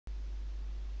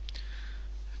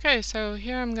Okay, so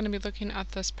here I'm going to be looking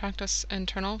at this practice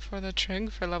internal for the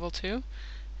trig for level 2,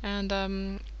 and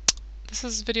this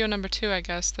is video number 2, I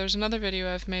guess. There's another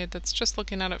video I've made that's just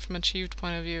looking at it from achieved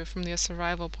point of view, from the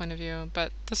arrival point of view,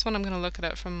 but this one I'm going to look at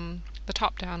it from the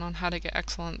top down on how to get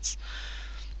excellence.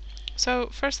 So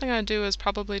first thing I do is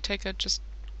probably take a just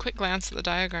quick glance at the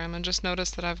diagram and just notice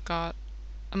that I've got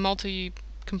a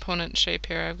multi-component shape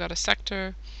here. I've got a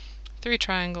sector, 3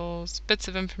 triangles, bits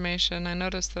of information. I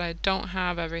notice that I don't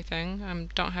have everything. I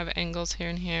don't have angles here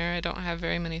and here. I don't have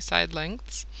very many side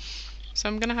lengths. So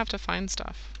I'm going to have to find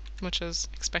stuff, which is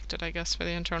expected, I guess, for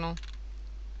the internal.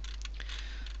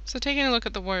 So taking a look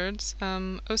at the words,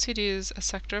 OCD is a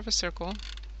sector of a circle.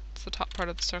 It's the top part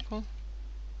of the circle,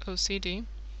 OCD.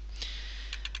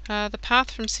 The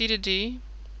path from C to D,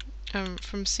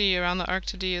 from C around the arc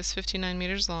to D is 59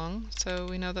 meters long, so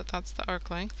we know that that's the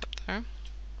arc length up there.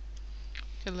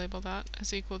 Could label that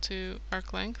as equal to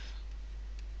arc length.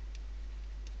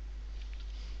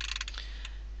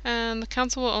 And the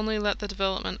council will only let the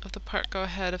development of the park go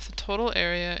ahead if the total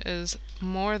area is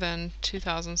more than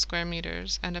 2,000 square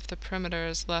meters and if the perimeter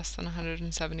is less than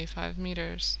 175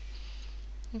 meters.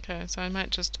 Okay, so I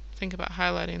might just think about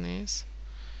highlighting these.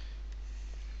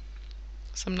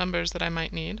 Some numbers that I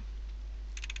might need.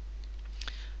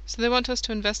 So they want us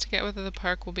to investigate whether the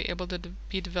park will be able to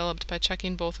be developed by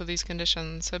checking both of these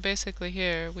conditions. So basically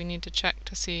here we need to check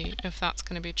to see if that's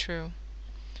going to be true.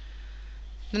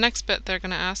 The next bit they're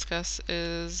going to ask us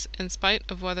is, in spite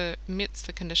of whether it meets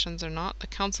the conditions or not, the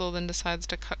council then decides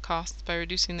to cut costs by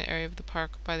reducing the area of the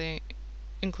park by the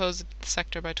enclosed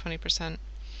sector by 20%.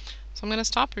 So I'm going to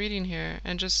stop reading here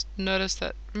and just notice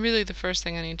that really the first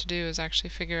thing I need to do is actually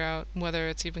figure out whether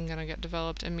it's even going to get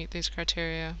developed and meet these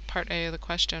criteria, part A of the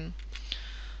question.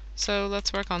 So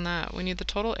let's work on that. We need the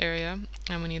total area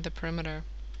and we need the perimeter.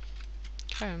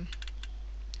 Okay.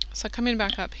 So coming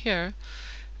back up here,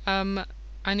 I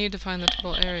need to find the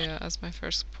total area as my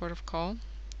first port of call,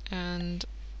 and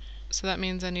so that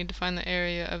means I need to find the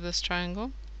area of this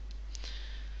triangle,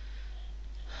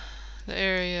 the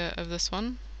area of this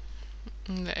one,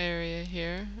 and the area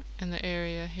here, and the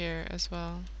area here as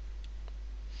well.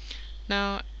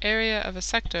 Now, area of a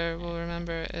sector, we'll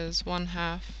remember, is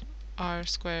 1/2 r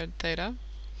squared theta,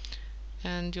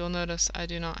 and you'll notice I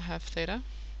do not have theta.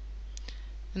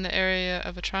 And the area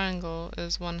of a triangle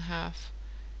is 1/2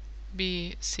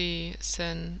 BC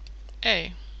sin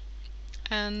A.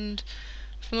 And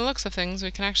from the looks of things,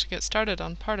 we can actually get started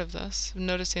on part of this,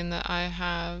 noticing that I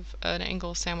have an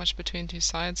angle sandwiched between two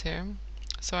sides here,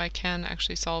 so I can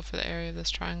actually solve for the area of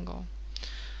this triangle.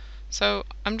 So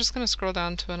I'm just going to scroll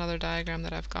down to another diagram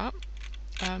that I've got.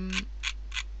 One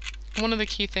of the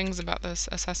key things about this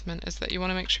assessment is that you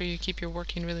want to make sure you keep your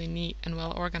working really neat and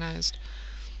well organized.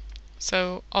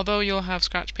 So although you'll have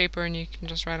scratch paper and you can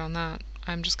just write on that,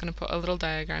 I'm just going to put a little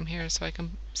diagram here so I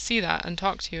can see that and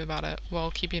talk to you about it while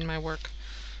keeping my work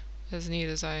as neat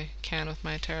as I can with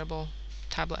my terrible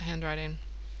tablet handwriting.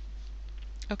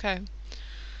 Okay,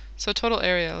 so total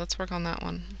area, let's work on that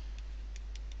one.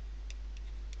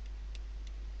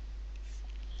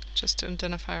 Just to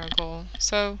identify our goal.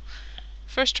 So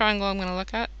first triangle I'm going to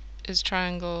look at is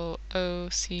triangle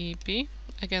OCB.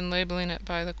 Again, labeling it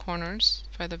by the corners,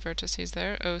 by the vertices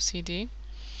there, OCD.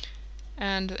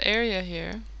 And the area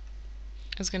here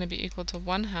is going to be equal to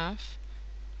 1/2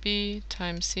 B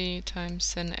times C times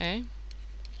sin A.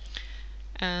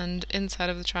 And inside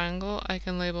of the triangle, I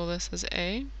can label this as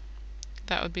A.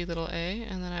 That would be little a,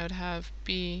 and then I would have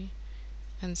B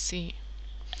and C.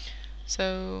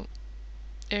 So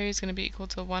area is going to be equal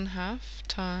to 1/2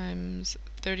 times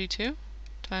 32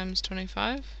 times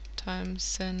 25 times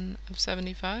sin of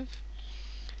 75,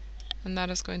 and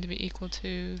that is going to be equal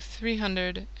to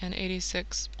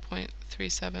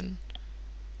 386.37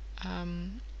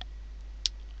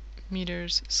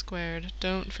 meters squared.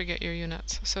 Don't forget your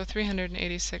units. So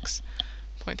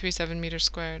 386.37 meters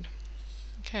squared.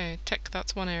 Okay, tick,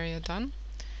 that's one area done.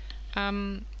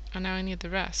 And now I need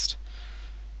the rest.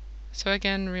 So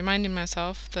again, reminding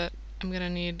myself that I'm going to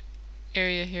need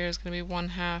area here is going to be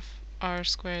 1/2 r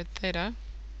squared theta.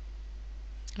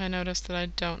 I notice that I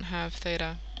don't have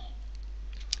theta,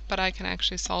 but I can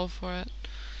actually solve for it.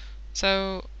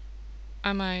 So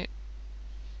I might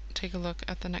take a look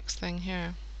at the next thing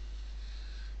here.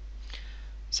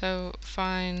 So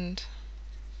find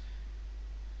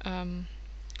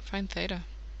theta.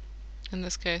 In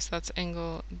this case, that's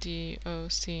angle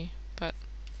DOC, but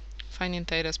finding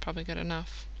theta is probably good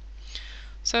enough.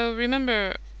 So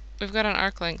remember, we've got an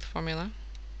arc length formula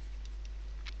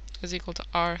is equal to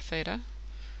r theta,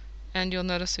 and you'll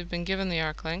notice we've been given the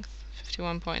arc length,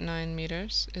 51.9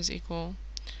 meters, is equal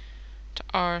to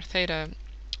r theta.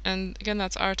 And again,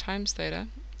 that's r times theta.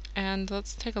 And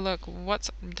let's take a look.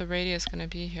 What's the radius going to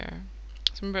be here?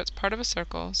 So remember, it's part of a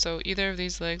circle, so either of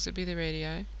these legs would be the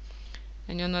radii.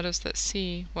 And you'll notice that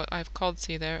C, what I've called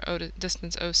C there,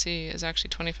 distance OC, is actually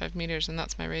 25 meters, and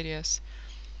that's my radius.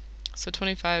 So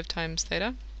 25 times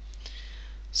theta.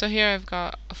 So here I've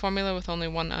got a formula with only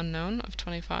one unknown of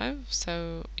 25,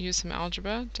 so use some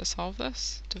algebra to solve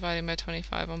this, dividing by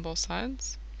 25 on both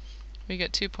sides. We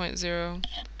get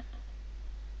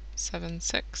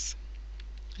 2.076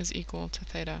 is equal to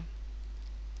theta.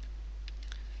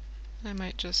 I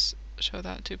might just show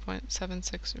that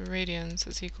 2.76 radians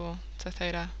is equal to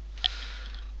theta.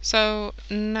 So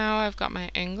now I've got my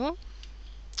angle,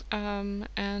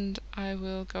 and I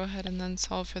will go ahead and then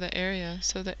solve for the area.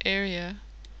 So the area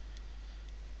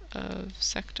of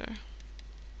sector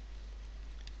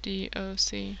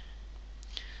DOC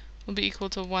will be equal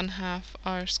to 1/2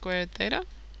 r squared theta.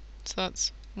 So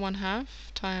that's 1/2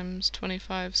 times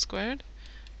 25 squared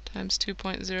times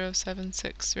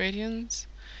 2.076 radians.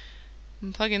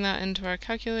 And plugging that into our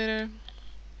calculator,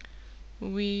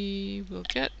 we will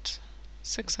get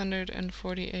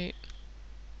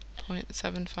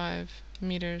 648.75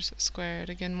 meters squared.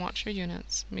 Again, watch your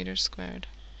units, meters squared.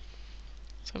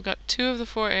 So I've got 2 of the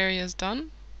 4 areas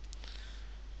done.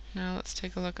 Now let's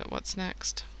take a look at what's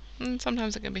next. And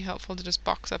sometimes it can be helpful to just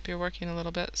box up your working a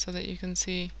little bit so that you can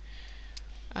see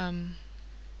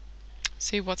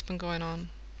what's been going on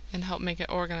and help make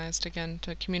it organized again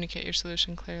to communicate your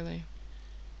solution clearly.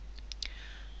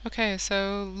 Okay,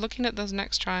 so looking at those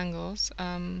next triangles,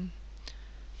 I'm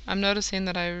noticing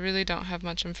that I really don't have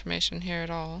much information here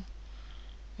at all.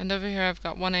 And over here I've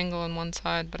got one angle on one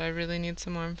side, but I really need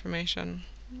some more information.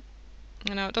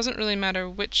 Now it doesn't really matter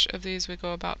which of these we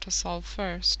go about to solve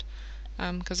first,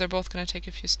 because they're both going to take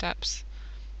a few steps.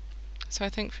 So I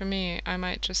think for me, I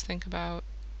might just think about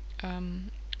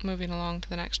moving along to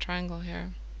the next triangle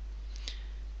here.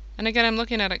 And again, I'm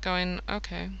looking at it going,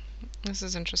 okay, this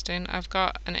is interesting. I've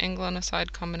got an angle and a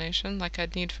side combination like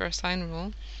I'd need for a sine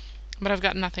rule, but I've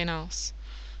got nothing else.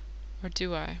 Or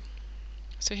do I?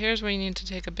 So here's where you need to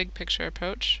take a big picture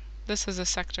approach. This is a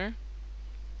sector.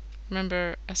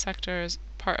 Remember, a sector is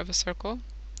part of a circle,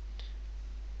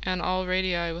 and all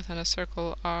radii within a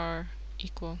circle are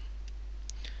equal.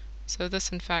 So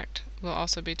this, in fact, will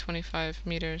also be 25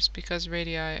 meters because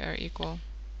radii are equal.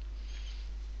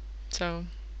 So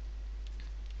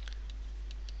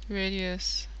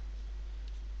radius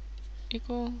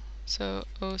equal, so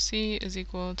OC is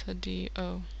equal to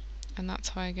DO, and that's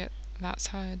how I get that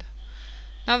side.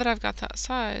 Now that I've got that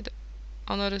side,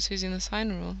 I'll notice using the sine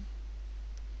rule,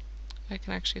 I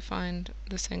can actually find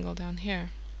this angle down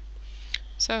here.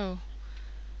 So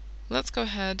let's go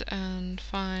ahead and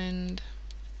find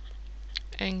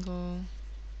angle,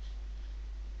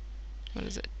 what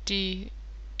is it,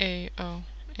 DAO,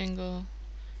 angle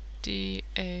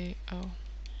DAO.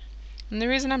 And the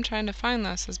reason I'm trying to find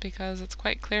this is because it's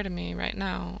quite clear to me right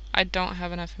now I don't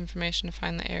have enough information to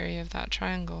find the area of that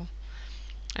triangle.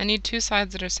 I need 2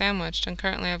 sides that are sandwiched, and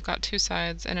currently I've got 2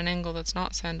 sides and an angle that's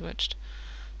not sandwiched.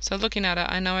 So looking at it,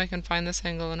 I know I can find this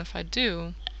angle, and if I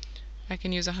do, I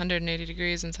can use 180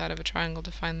 degrees inside of a triangle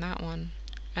to find that one,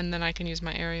 and then I can use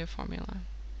my area formula.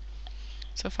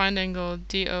 So find angle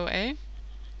DOA.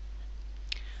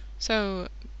 So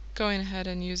going ahead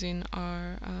and using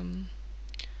our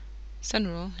sin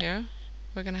rule here,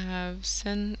 we're going to have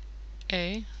sin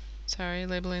A,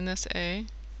 labeling this A,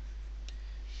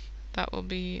 that will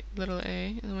be little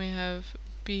a, and then we have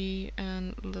B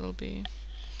and little b.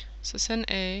 So sin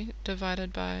A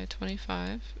divided by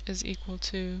 25 is equal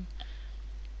to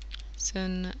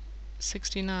sin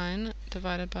 69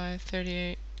 divided by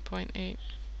 38.8.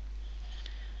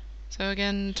 So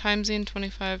again, timesing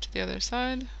 25 to the other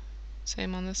side,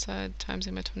 same on this side,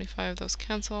 timesing by 25, those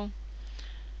cancel.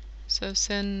 So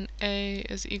sin A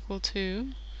is equal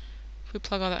to, if we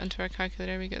plug all that into our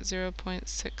calculator, we get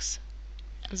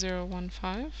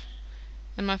 0.6015.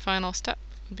 And my final step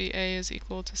would be A is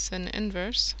equal to sin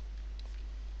inverse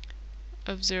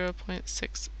of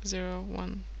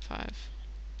 0.6015.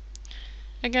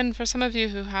 Again, for some of you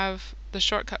who have the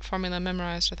shortcut formula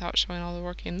memorized without showing all the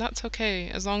working, that's okay,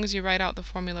 as long as you write out the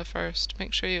formula first.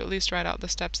 Make sure you at least write out the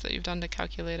steps that you've done to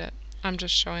calculate it. I'm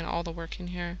just showing all the working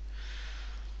here.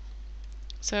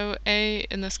 So A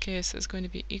in this case is going to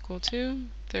be equal to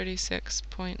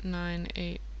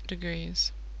 36.98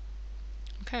 degrees.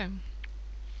 Okay.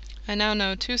 I now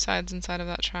know 2 sides inside of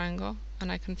that triangle,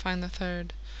 and I can find the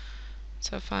third.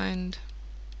 So find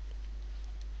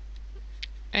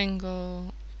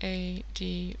angle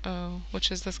ADO,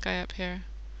 which is this guy up here,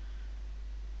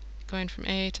 going from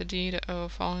A to D to O,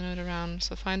 following it around.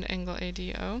 So find angle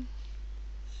ADO.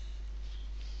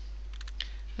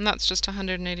 And that's just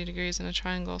 180 degrees in a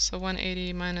triangle, so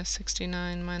 180 minus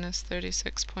 69 minus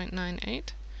 36.98.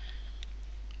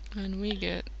 And we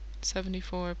get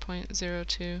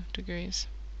 74.02 degrees.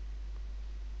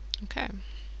 Okay.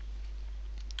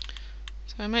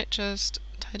 So I might just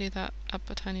tidy that up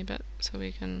a tiny bit so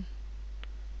we can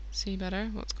see better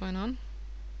what's going on.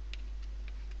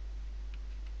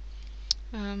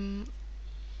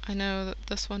 I know that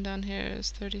this one down here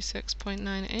is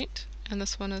 36.98 and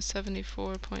this one is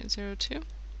 74.02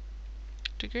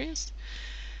 degrees.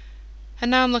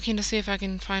 And now I'm looking to see if I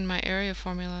can find my area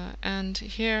formula, and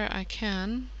here I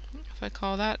can. If I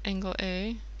call that angle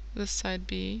A, this side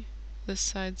B, this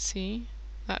side C,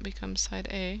 that becomes side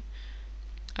A.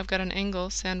 I've got an angle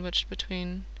sandwiched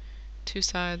between two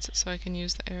sides, so I can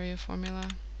use the area formula.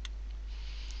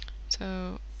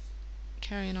 So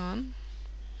carrying on,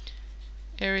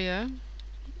 area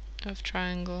of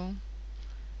triangle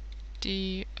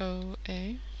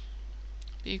DOA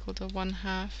be equal to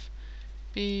 1/2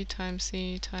 B times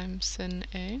C times sin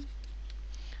A.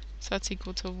 So that's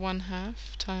equal to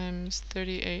 1/2 times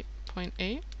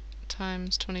 38.8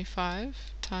 times 25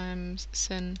 times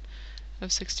sin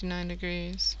of 69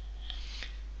 degrees.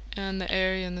 And the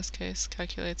area in this case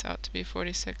calculates out to be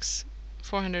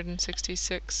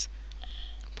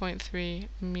 466.3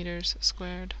 meters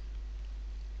squared.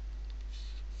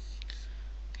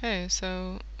 Okay,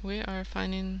 so we are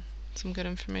finding some good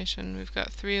information. We've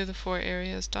got 3 of the 4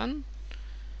 areas done,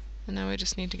 and now we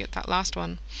just need to get that last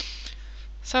one.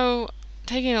 So,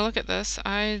 taking a look at this,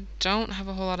 I don't have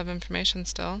a whole lot of information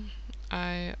still.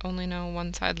 I only know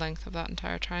one side length of that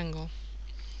entire triangle.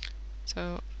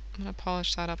 So I'm going to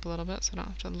polish that up a little bit so I don't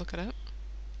have to look at it.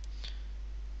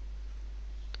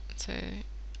 Let's say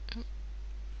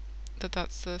that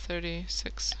that's the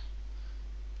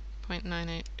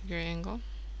 36.98 degree angle.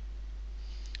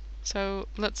 So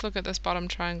let's look at this bottom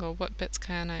triangle. What bits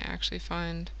can I actually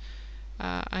find?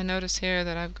 I notice here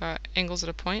that I've got angles at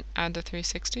a point, add to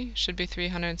 360, should be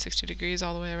 360 degrees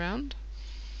all the way around.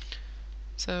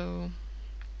 So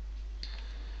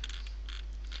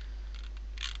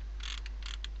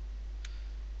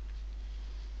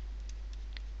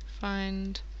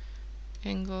find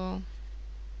angle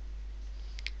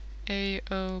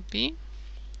AOB,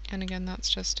 and again that's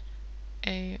just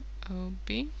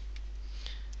AOB,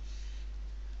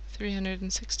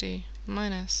 360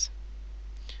 minus,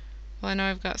 well I know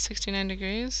I've got 69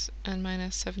 degrees and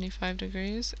minus 75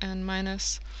 degrees and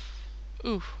minus,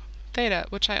 theta,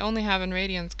 which I only have in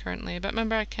radians currently, but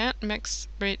remember I can't mix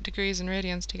degrees and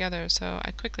radians together, so I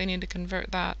quickly need to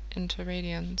convert that into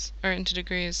radians, or into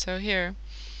degrees. So here,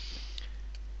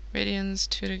 radians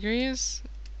 2 degrees,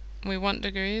 we want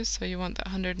degrees, so you want that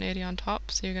 180 on top,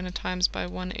 so you're going to times by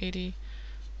 180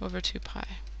 over 2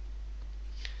 pi.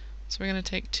 So we're going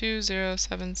to take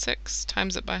 2076,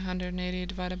 times it by 180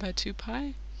 divided by 2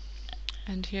 pi,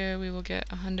 and here we will get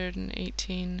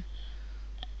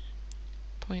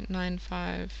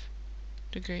 118.95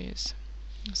 degrees.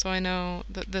 So I know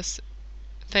that this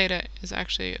theta is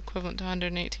actually equivalent to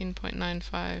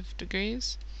 118.95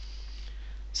 degrees.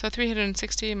 So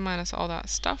 360 minus all that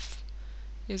stuff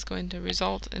is going to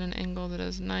result in an angle that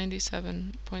is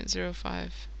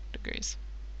 97.05 degrees.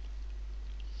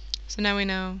 So now we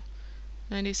know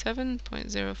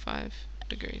 97.05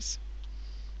 degrees,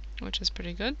 which is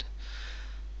pretty good.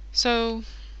 So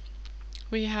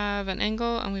we have an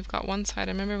angle and we've got one side.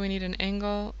 Remember, we need an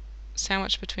angle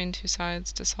sandwiched between two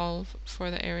sides to solve for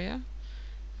the area.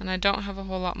 And I don't have a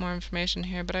whole lot more information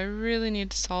here, but I really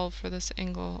need to solve for this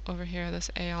angle over here,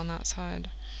 this A on that side.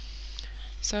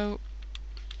 So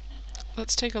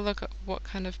let's take a look at what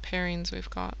kind of pairings we've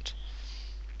got.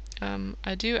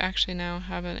 I do actually now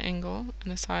have an angle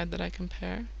and a side that I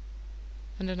compare,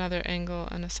 and another angle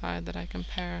and a side that I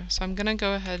compare. So I'm going to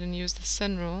go ahead and use the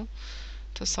sin rule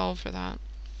to solve for that.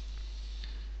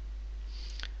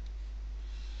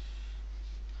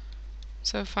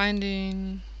 So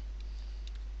finding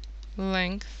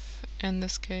length, in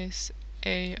this case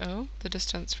AO, the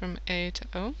distance from A to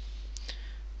O, I'm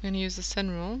going to use the sin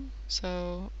rule.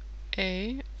 So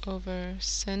A over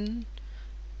sin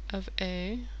of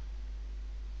A,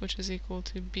 which is equal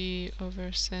to B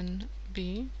over sin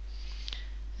B.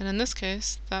 And in this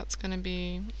case, that's going to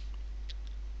be,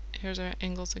 here's our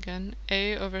angles again,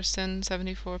 A over sin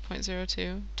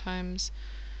 74.02 times,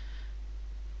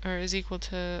 or is equal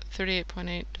to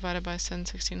 38.8 divided by sin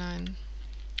 69.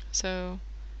 So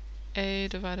A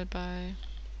divided by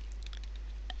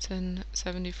sin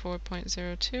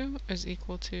 74.02 is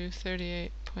equal to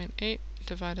 38.8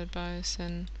 divided by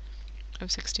sin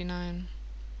of 69.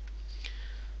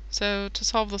 So to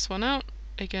solve this one out,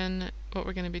 again, what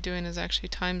we're going to be doing is actually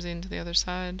timesing to the other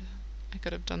side. I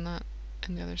could have done that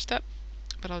in the other step,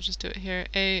 but I'll just do it here.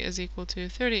 A is equal to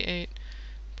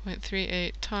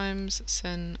 38.38 times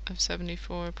sin of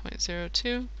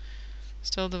 74.02,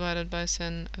 still divided by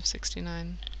sin of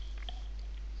 69.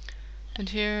 And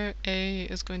here A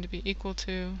is going to be equal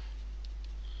to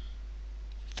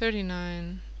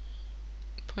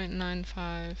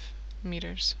 39.95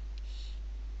 meters.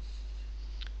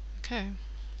 Okay,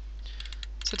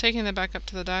 so taking that back up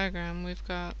to the diagram, we've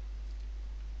got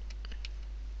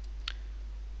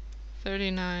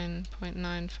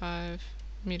 39.95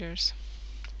 meters.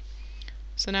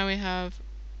 So now we have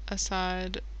a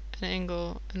side, an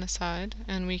angle, and a side,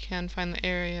 and we can find the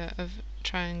area of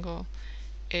triangle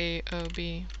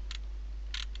AOB.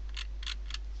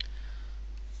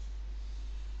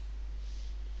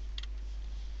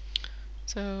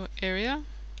 So area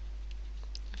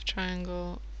of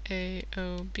triangle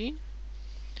AOB,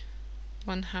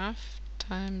 1/2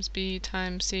 times B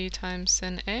times C times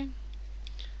sin A.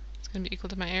 It's going to be equal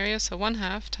to my area, so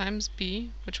 1/2 times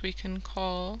B, which we can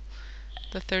call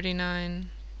the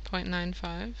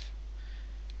 39.95,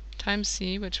 times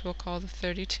C, which we'll call the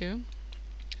 32,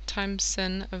 times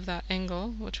sin of that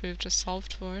angle, which we've just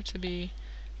solved for to be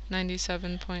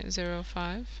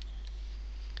 97.05.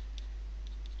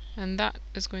 And that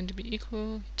is going to be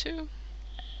equal to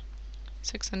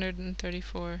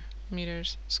 634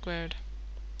 meters squared,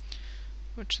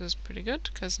 which is pretty good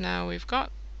because now we've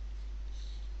got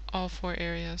all four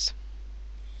areas.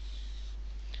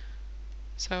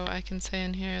 So I can say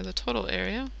in here the total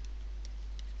area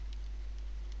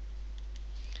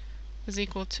is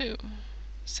equal to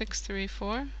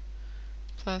 634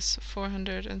 plus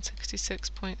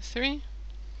 466.3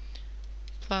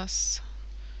 plus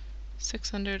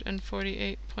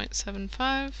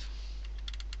 648.75.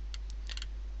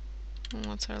 And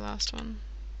what's our last one?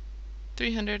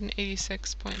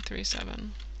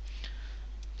 386.37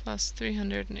 plus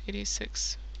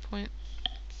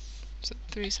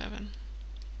 386.37.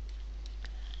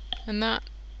 And that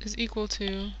is equal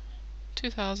to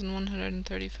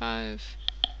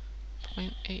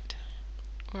 2,135.8,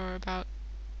 or about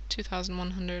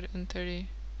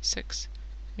 2,136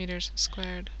 meters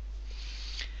squared.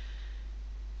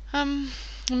 And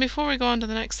before we go on to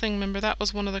the next thing, remember that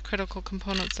was one of the critical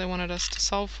components they wanted us to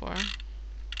solve for,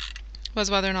 was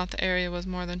whether or not the area was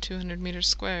more than 200 meters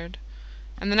squared.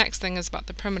 And the next thing is about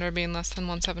the perimeter being less than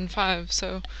 175.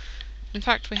 So, in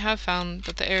fact, we have found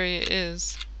that the area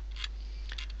is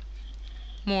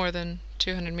more than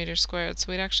 200 meters squared,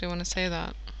 so we'd actually want to say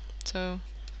that. So,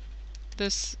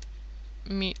 this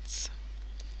meets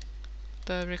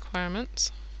the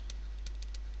requirements.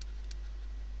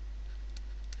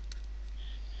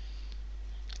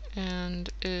 And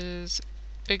is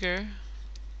bigger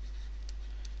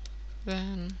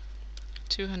than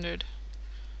 200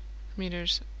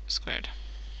 meters squared.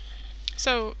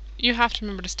 So you have to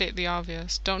remember to state the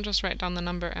obvious. Don't just write down the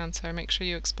number answer. Make sure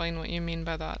you explain what you mean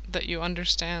by that, that you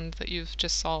understand that you've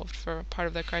just solved for part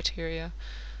of the criteria,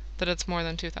 that it's more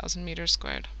than 2,000 meters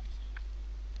squared.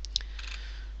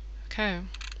 Okay,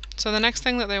 so the next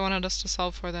thing that they wanted us to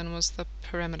solve for then was the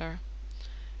perimeter.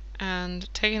 And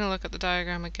taking a look at the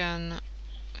diagram again,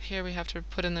 here we have to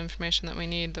put in the information that we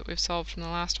need that we've solved from the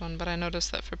last one, but I notice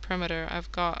that for perimeter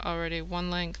I've got already one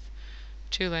length,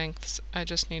 two lengths, I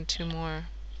just need two more.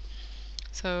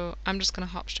 So I'm just going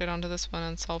to hop straight onto this one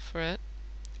and solve for it.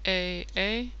 A,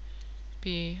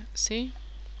 B, C.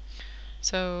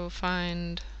 So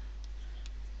find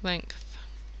length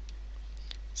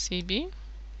CB.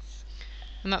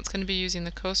 And that's going to be using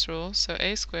the cos rule, so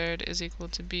A squared is equal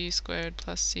to B squared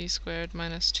plus C squared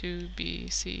minus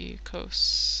 2BC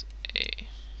cos A.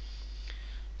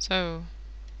 So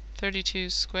 32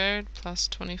 squared plus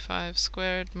 25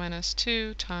 squared minus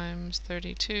 2 times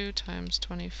 32 times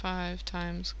 25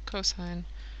 times cosine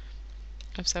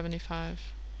of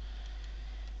 75.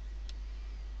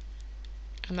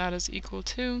 And that is equal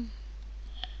to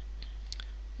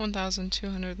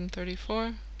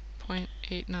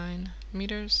 1,234.89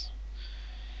 meters.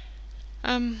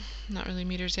 Not really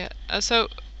meters yet. So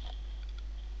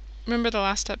remember the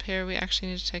last step here, we actually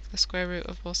need to take the square root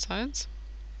of both sides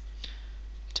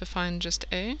to find just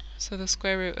A. So the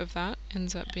square root of that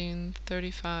ends up being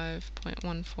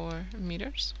 35.14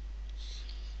 meters.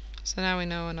 So now we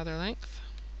know another length.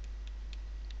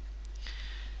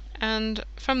 And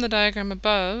from the diagram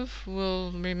above,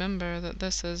 we'll remember that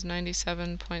this is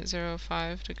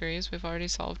 97.05 degrees. We've already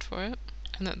solved for it.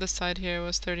 And that this side here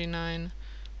was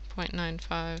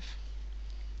 39.95.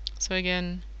 So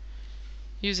again,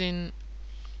 using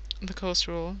the coast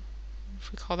rule.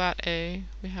 If we call that A,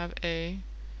 we have A.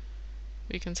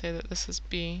 We can say that this is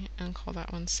B and call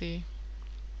that one C.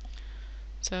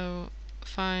 So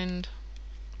find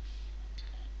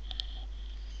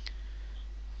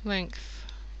length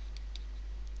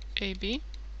AB.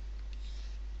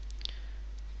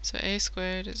 So A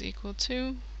squared is equal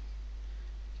to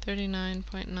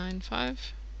 39.95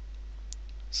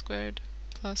 squared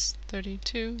plus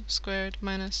 32 squared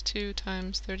minus 2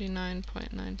 times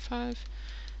 39.95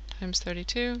 times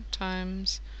 32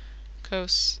 times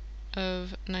cos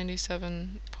of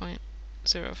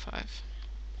 97.05.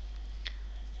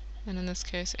 And in this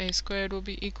case, A squared will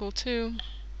be equal to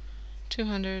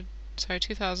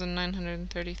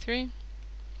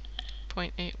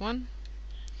 2,933.81.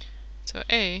 So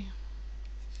A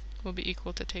will be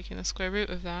equal to taking the square root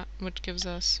of that, which gives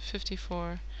us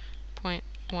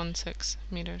 54.16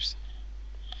 meters.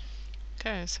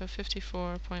 Okay, so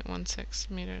 54.16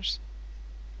 meters.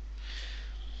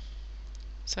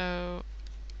 So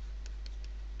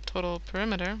total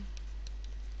perimeter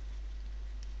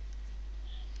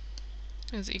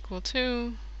is equal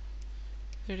to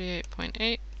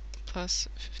 38.8 plus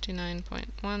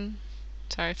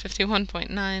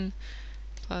 51.9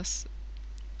 plus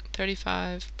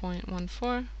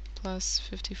 35.14 plus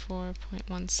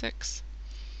 54.16,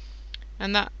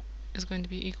 and that is going to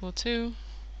be equal to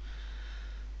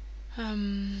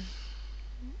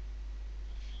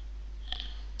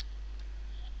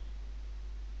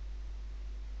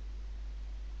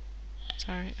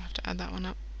sorry, I have to add that one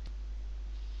up,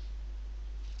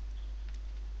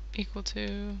 equal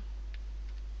to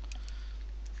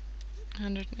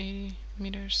 180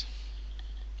 meters.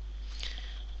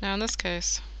 Now in this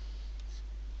case,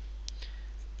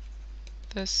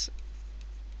 this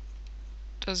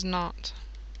does not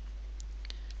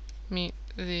meet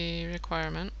the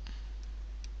requirement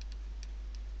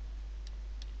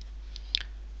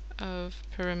of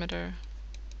perimeter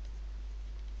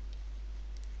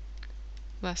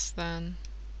less than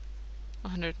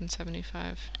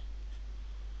 175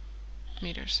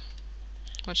 meters,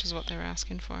 which is what they were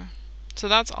asking for. So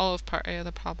that's all of part A of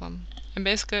the problem. And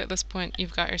basically at this point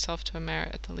you've got yourself to a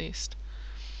merit at the least.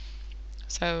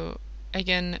 So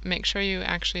again, make sure you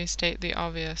actually state the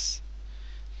obvious,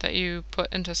 that you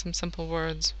put into some simple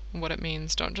words what it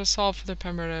means. Don't just solve for the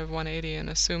perimeter of 180 and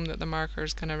assume that the marker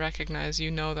is going to recognize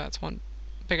that's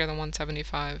bigger than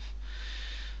 175.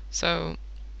 So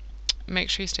make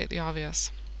sure you state the obvious.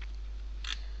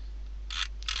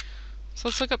 So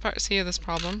let's look at part C of this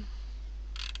problem.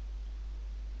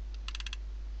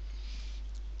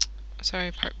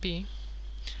 Sorry, part B.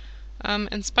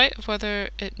 In spite of whether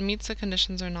it meets the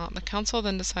conditions or not, the council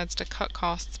then decides to cut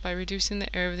costs by reducing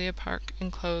the area of the park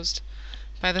enclosed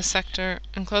by the sector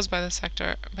by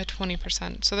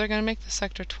 20%. So they're going to make the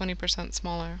sector 20%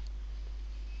 smaller.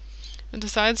 It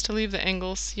decides to leave the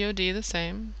angle COD the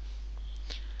same.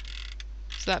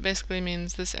 So that basically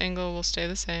means this angle will stay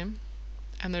the same,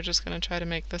 and they're just going to try to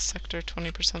make this sector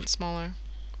 20% smaller.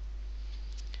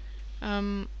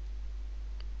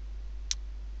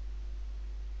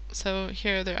 So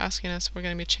here they're asking us, we're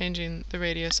going to be changing the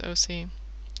radius OC,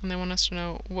 and they want us to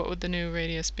know what would the new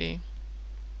radius be.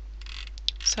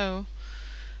 So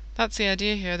that's the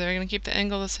idea here. They're going to keep the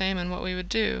angle the same, and what we would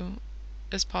do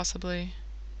is possibly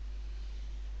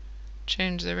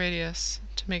change the radius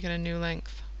to make it a new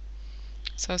length.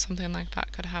 So something like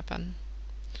that could happen.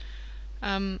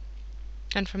 And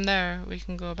from there we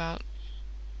can go about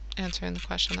answering the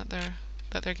question that they're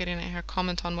getting at here.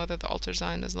 Comment on whether the altered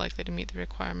design is likely to meet the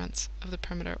requirements of the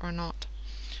perimeter or not.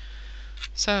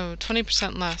 So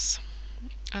 20% less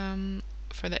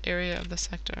for the area of the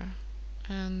sector.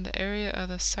 And the area of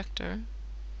the sector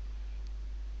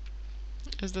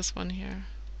is this one here,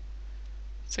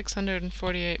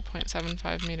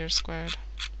 648.75 meters squared.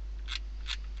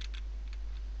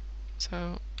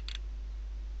 So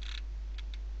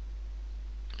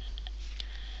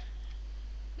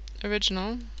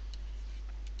original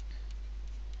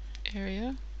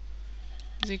area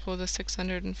is equal to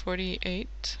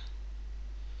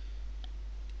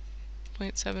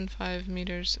 648.75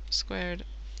 meters squared,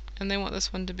 and they want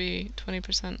this one to be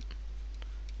 20%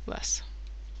 less.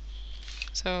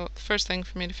 So the first thing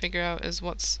for me to figure out is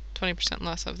what's 20%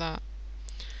 less of that.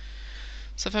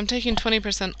 So if I'm taking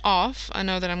 20% off, I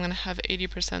know that I'm going to have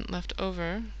 80% left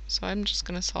over, so I'm just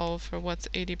going to solve for what's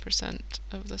 80%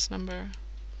 of this number.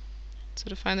 So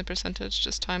to find the percentage,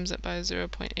 just times it by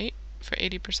 0.8 for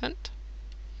 80%.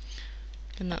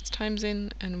 And that's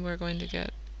timesing, and we're going to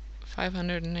get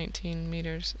 519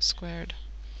 meters squared.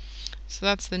 So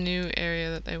that's the new area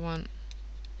that they want.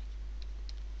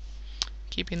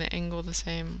 keeping the angle the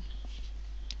same.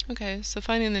 Okay, so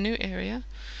finding the new area.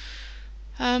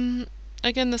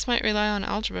 Again, this might rely on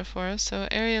algebra for us, so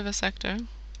area of a sector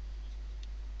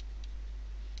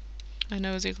I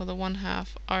know is equal to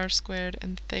 1/2 r squared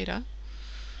and theta.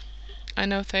 I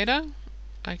know theta,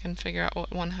 I can figure out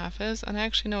what 1/2 is, and I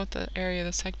actually know what the area of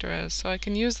the sector is, so I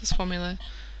can use this formula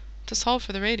to solve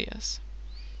for the radius.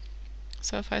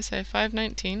 So if I say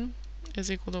 519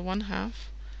 is equal to 1/2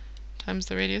 times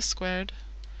the radius squared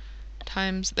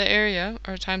times the area,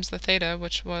 or times the theta,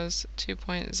 which was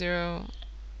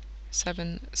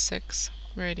 2.076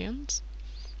 radians.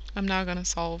 I'm now going to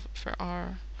solve for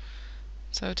r.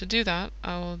 So to do that,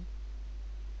 timesing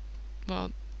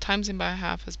by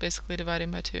 1/2 is basically dividing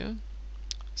by 2.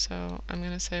 So I'm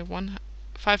going to say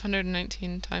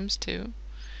 519 times 2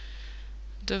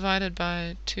 divided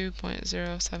by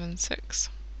 2.076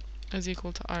 is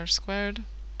equal to r squared.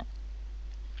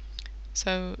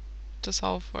 So to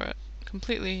solve for it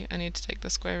completely, I need to take the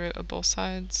square root of both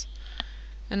sides.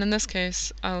 And in this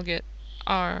case, I'll get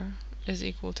r is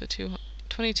equal to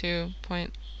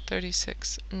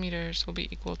 22.36 meters will be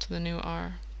equal to the new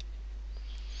r.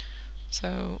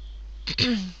 So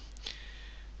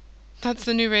that's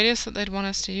the new radius that they'd want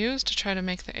us to use to try to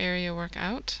make the area work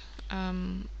out.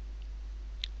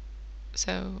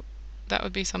 So that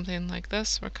would be something like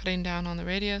this. We're cutting down on the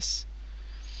radius.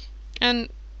 And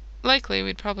likely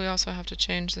we'd probably also have to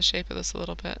change the shape of this a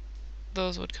little bit.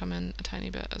 Those would come in a tiny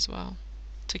bit as well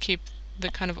to keep the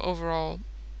kind of overall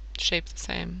shape the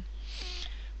same.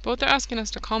 But what they're asking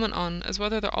us to comment on is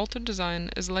whether the altered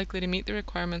design is likely to meet the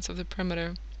requirements of the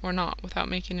perimeter or not without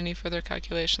making any further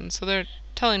calculations. So they're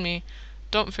telling me,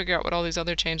 don't figure out what all these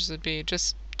other changes would be.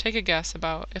 Just take a guess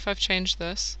about if I've changed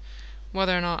this,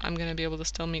 whether or not I'm going to be able to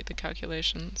still meet the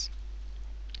calculations.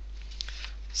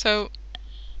 So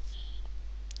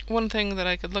one thing that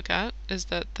I could look at is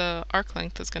that the arc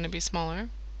length is going to be smaller.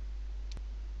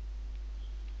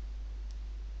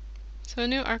 So a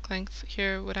new arc length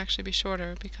here would actually be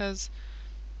shorter because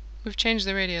we've changed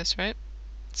the radius, right?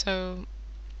 So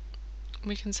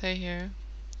we can say here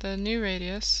the new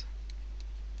radius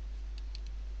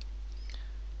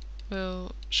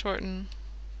will shorten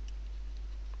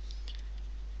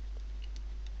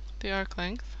the arc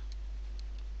length.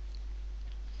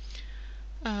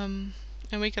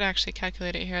 And we could actually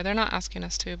calculate it here. They're not asking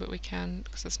us to, but we can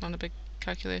because it's not a big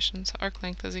calculation. So arc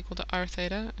length is equal to r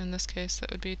theta. In this case,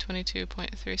 that would be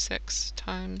 22.36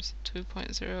 times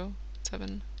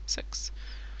 2.076.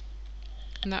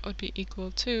 And that would be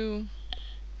equal to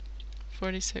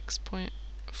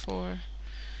 46.4,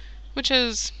 which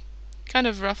is kind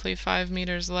of roughly 5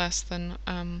 meters less than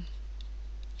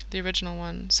the original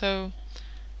one. So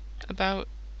about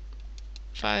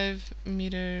 5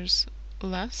 meters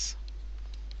less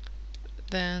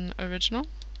than original.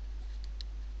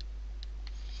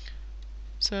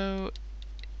 So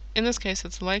in this case,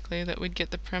 it's likely that we'd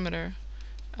get the perimeter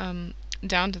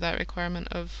down to that requirement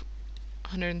of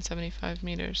 175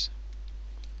 meters.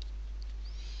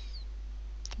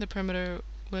 The perimeter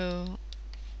will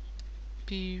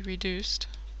be reduced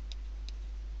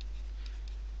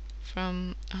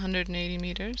from 180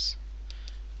 meters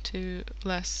to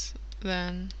less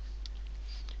than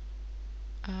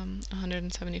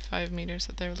 175 meters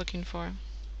that they're looking for.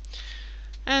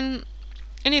 And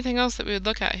anything else that we would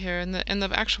look at here in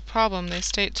the actual problem, they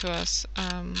state to us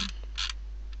the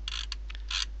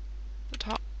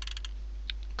top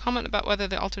comment about whether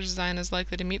the altered design is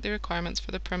likely to meet the requirements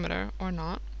for the perimeter or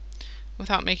not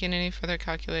without making any further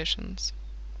calculations.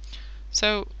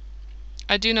 So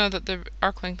I do know that the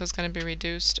arc length is going to be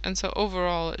reduced, and so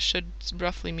overall it should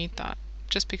roughly meet that.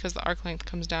 Just because the arc length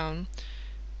comes down,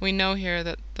 we know here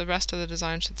that the rest of the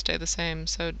design should stay the same.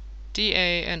 So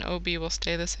DA and OB will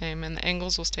stay the same, and the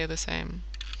angles will stay the same.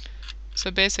 So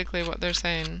basically what they're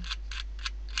saying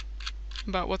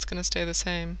about what's going to stay the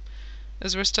same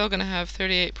is we're still going to have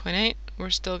 38.8, we're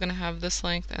still going to have this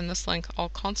length and this length all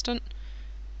constant.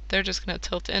 They're just going to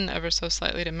tilt in ever so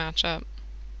slightly to match up.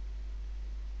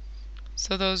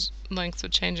 So those lengths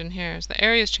would change in here. So the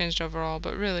area's changed overall,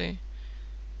 but really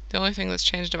the only thing that's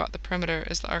changed about the perimeter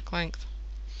is the arc length.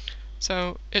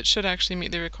 So it should actually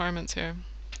meet the requirements here.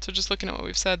 So just looking at what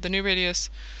we've said, the new radius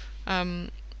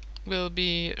will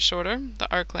be shorter.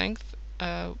 The arc length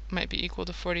might be equal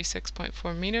to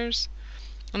 46.4 meters.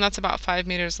 And that's about 5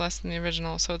 meters less than the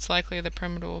original, so it's likely the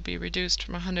perimeter will be reduced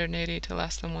from 180 to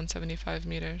less than 175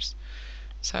 meters.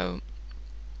 So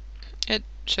it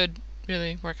should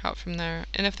really work out from there.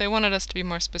 And if they wanted us to be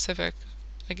more specific,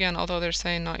 again, although they're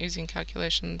saying not using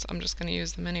calculations, I'm just going to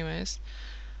use them anyways.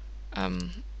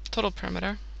 Total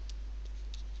perimeter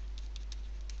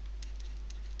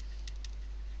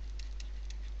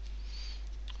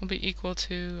will be equal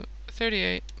to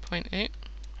 38.8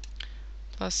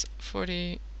 plus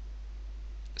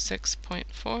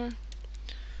 46.4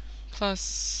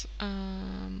 plus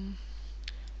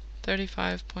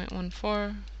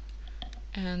 35.14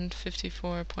 and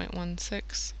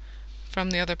 54.16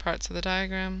 from the other parts of the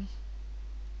diagram.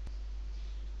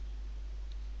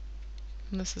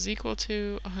 And this is equal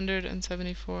to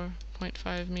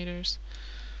 174.5 meters.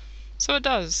 So it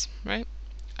does, right?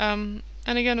 And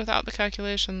again, without the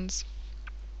calculations,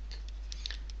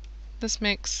 this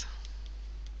makes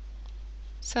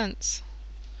sense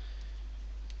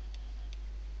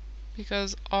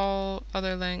because all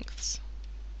other lengths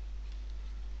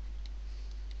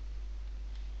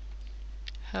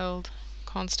held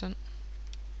constant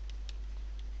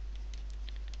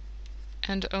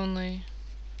and only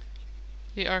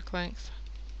the arc length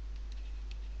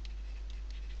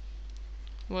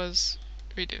was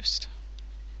reduced.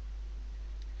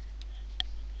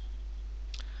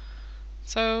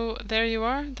 So there you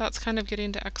are. That's kind of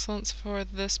getting to excellence for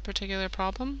this particular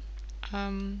problem.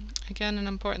 Again, an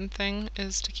important thing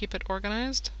is to keep it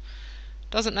organized.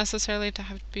 Doesn't necessarily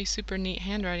have to be super neat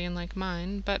handwriting like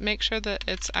mine, but make sure that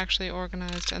it's actually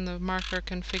organized and the marker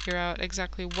can figure out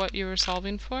exactly what you were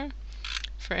solving for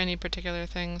any particular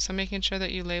thing. So making sure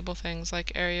that you label things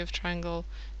like area of triangle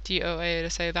DOA to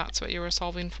say that's what you were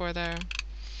solving for there.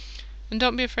 And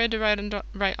don't be afraid to write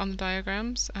on the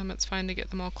diagrams. It's fine to get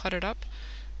them all cluttered up,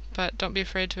 but don't be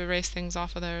afraid to erase things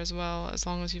off of there as well, as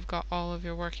long as you've got all of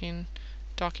your working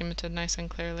documented nice and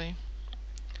clearly.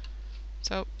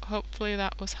 So hopefully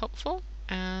that was helpful,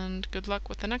 and good luck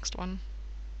with the next one.